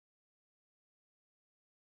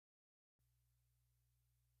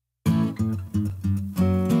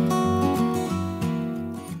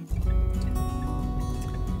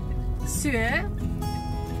So,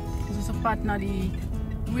 ons is op pad na die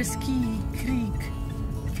Whiskey Creek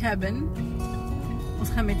cabin.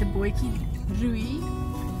 Ons gaan met 'n bootjie roei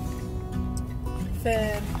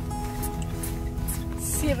vir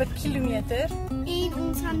 7 kilometer. En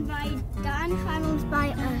ons gaan dan gaan ons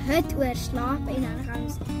by 'n hut oorslaap en dan gaan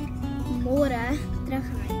ons môre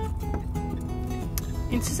terugry.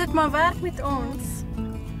 En soos dit maar werk met ons,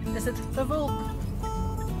 is dit bewolk.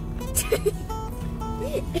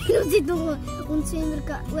 En ons het nog ons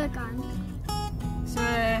swemmerke ook aan. So,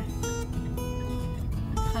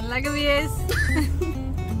 gaan lekker wees.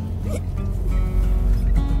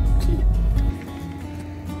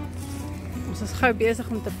 Ons is gou besig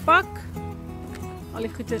om te pak. Al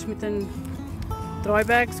die goeders moet in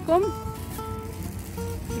draaibags kom.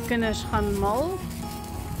 Die kinders gaan mal.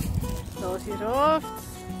 Daar is die raft.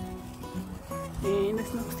 En dit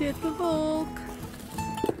is nog steeds bewolk.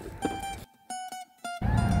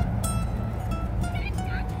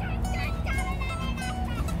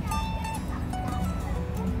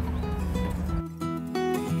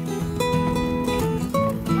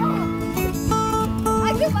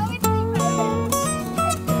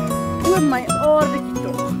 My aardetjie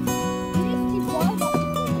toch.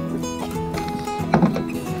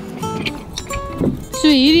 So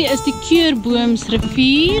hierdie is die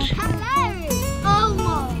Keurboomsrivier. Hallo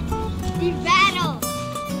almal. Die wêreld.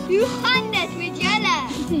 Hoe gaan dit met julle?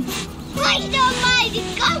 Kyk nou my die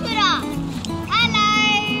kamera. Hallo.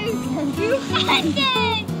 Hoe gaan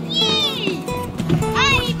dit? Yee.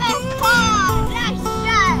 Ai mekaar.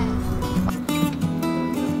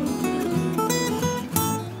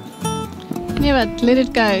 Nee wat, let it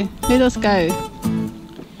go. Let us go.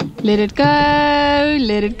 Let it go,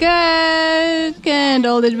 let it go. Can't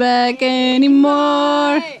hold it back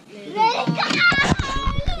anymore. Let it go.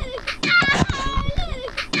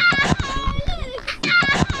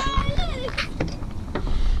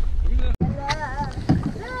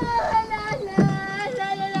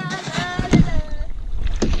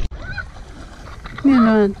 Nee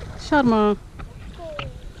man, Sharma.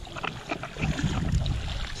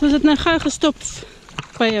 So is dit nou gou gestop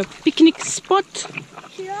by 'n piknikspot.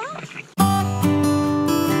 Ja.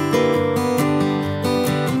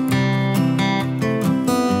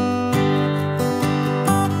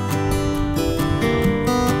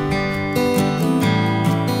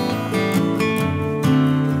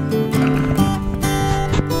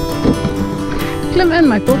 Klim in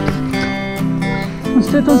my kop. Ons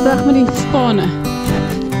sit ons weg met die spane.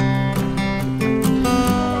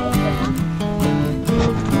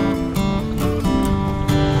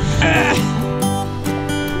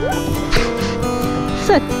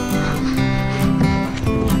 Sit.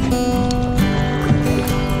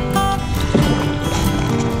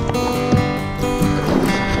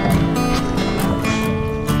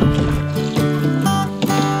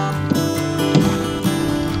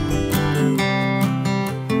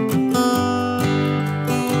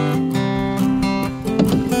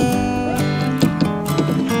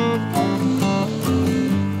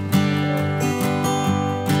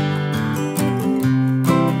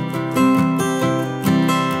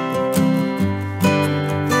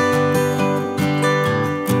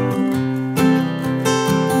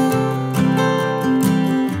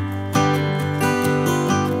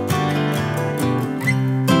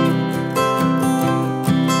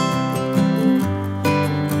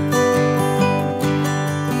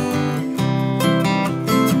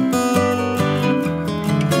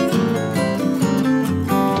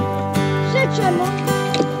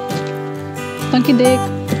 Dankie Dick.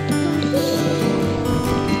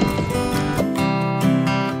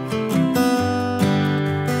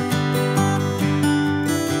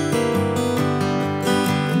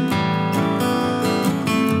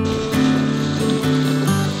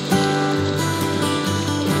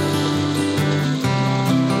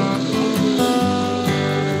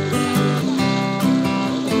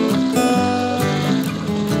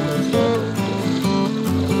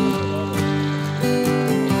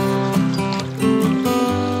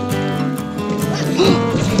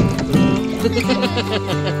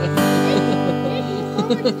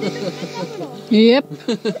 Yep.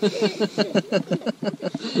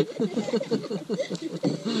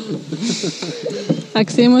 Ek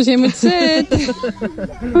sê mos jy moet sit.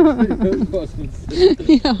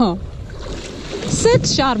 Ja. Sit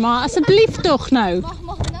Sharma, asseblief tog nou.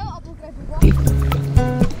 Mag nou appelkruip.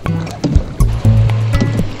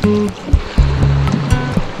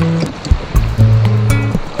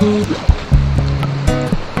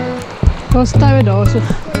 Waar staan we daar so?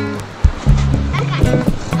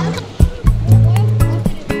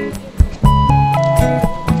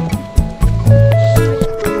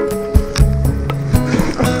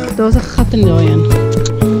 gat in daai een.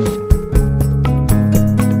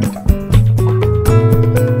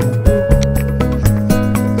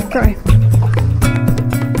 Okay.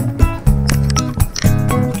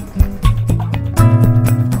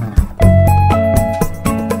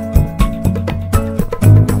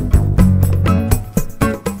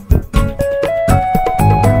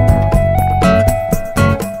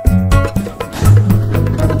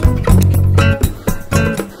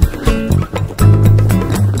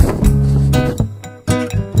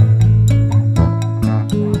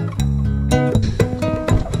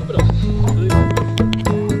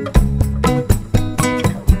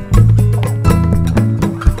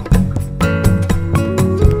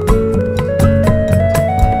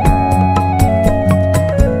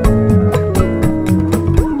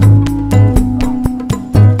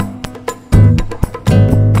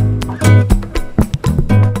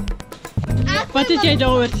 Wat het jy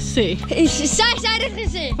daaroor te sê? Sy sê dit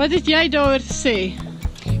gesê. Wat het jy daaroor te sê?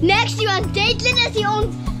 Next you want Caitlin is die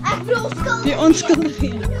ek bedoel skuld. Die onskuldige.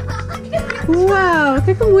 Wow,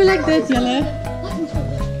 kyk hoe mooi lyk dit julle.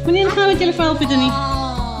 Moenie ingaan met julle vuilvoete nie.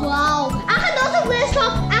 Wow. Ek gaan daar so weer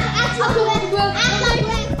slaap. Ek slaap weer.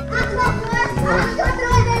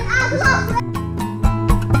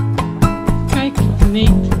 Kyk net.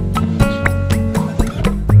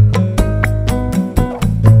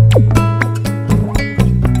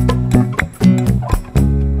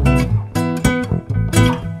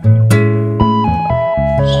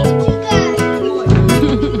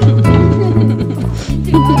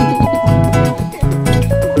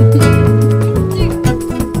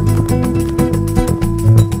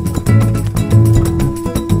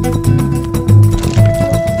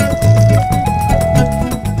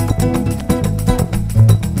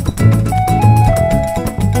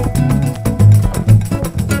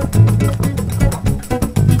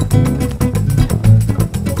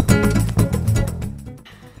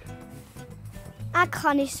 Ek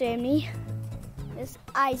gaan nie swem nie. Dis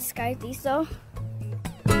ijskoud hierso.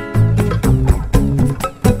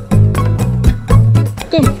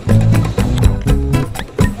 Kom.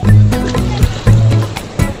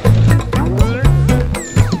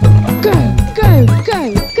 Go, go, go,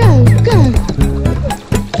 go, go.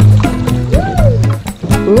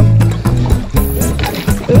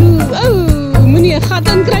 Moenie 'n gat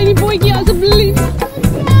in kry nie bootjie asseblief.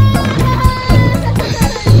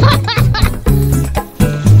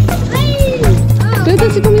 Dit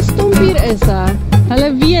is hoekom die stomp hier is, hè.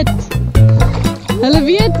 Hulle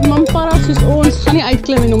weet, mampara soos ons gaan nie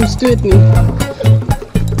uitklim en omstoot nie.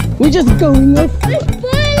 We just go in this. Dis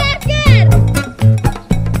baie lekker.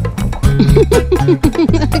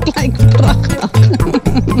 Ek lyk pragtig.